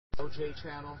OJ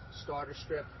channel, starter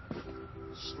strip,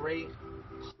 straight.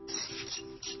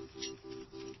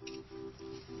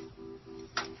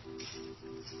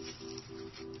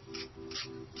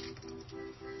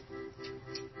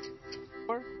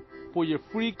 For your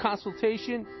free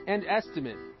consultation and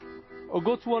estimate, or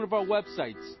go to one of our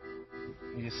websites.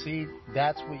 You see,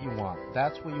 that's what you want.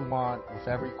 That's what you want with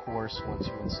every course once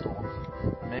you install.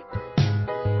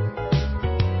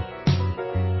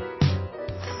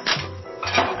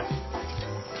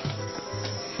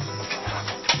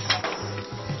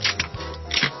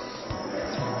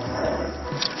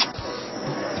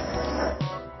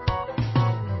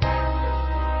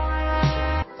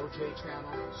 OJ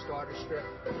channel, starter strip,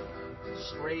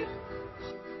 straight.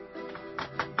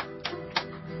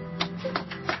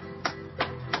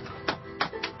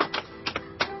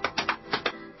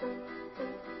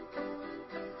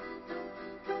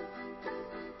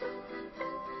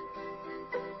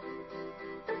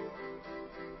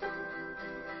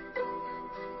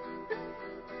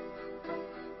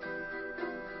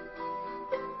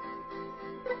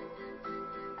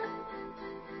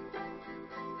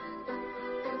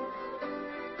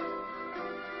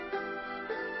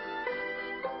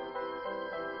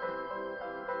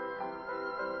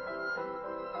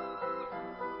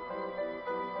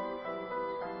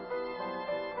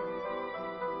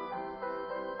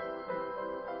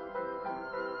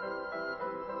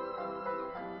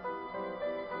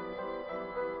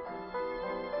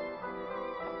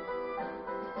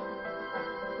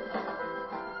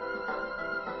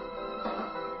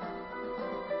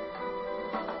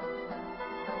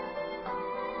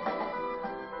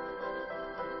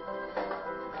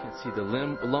 See the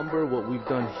lumber, what we've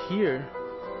done here,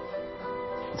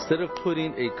 instead of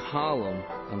putting a column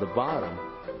on the bottom,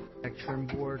 Trim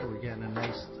board, we're getting a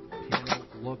nice panel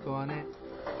look on it.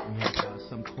 We have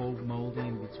some cove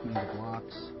molding between the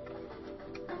blocks.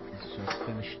 It's just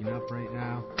finishing up right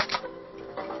now.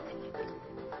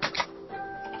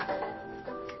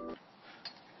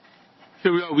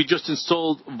 Here we are. We just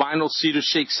installed vinyl cedar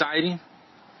shake siding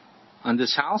on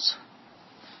this house.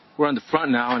 We're on the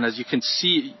front now, and as you can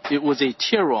see, it was a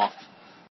tear-off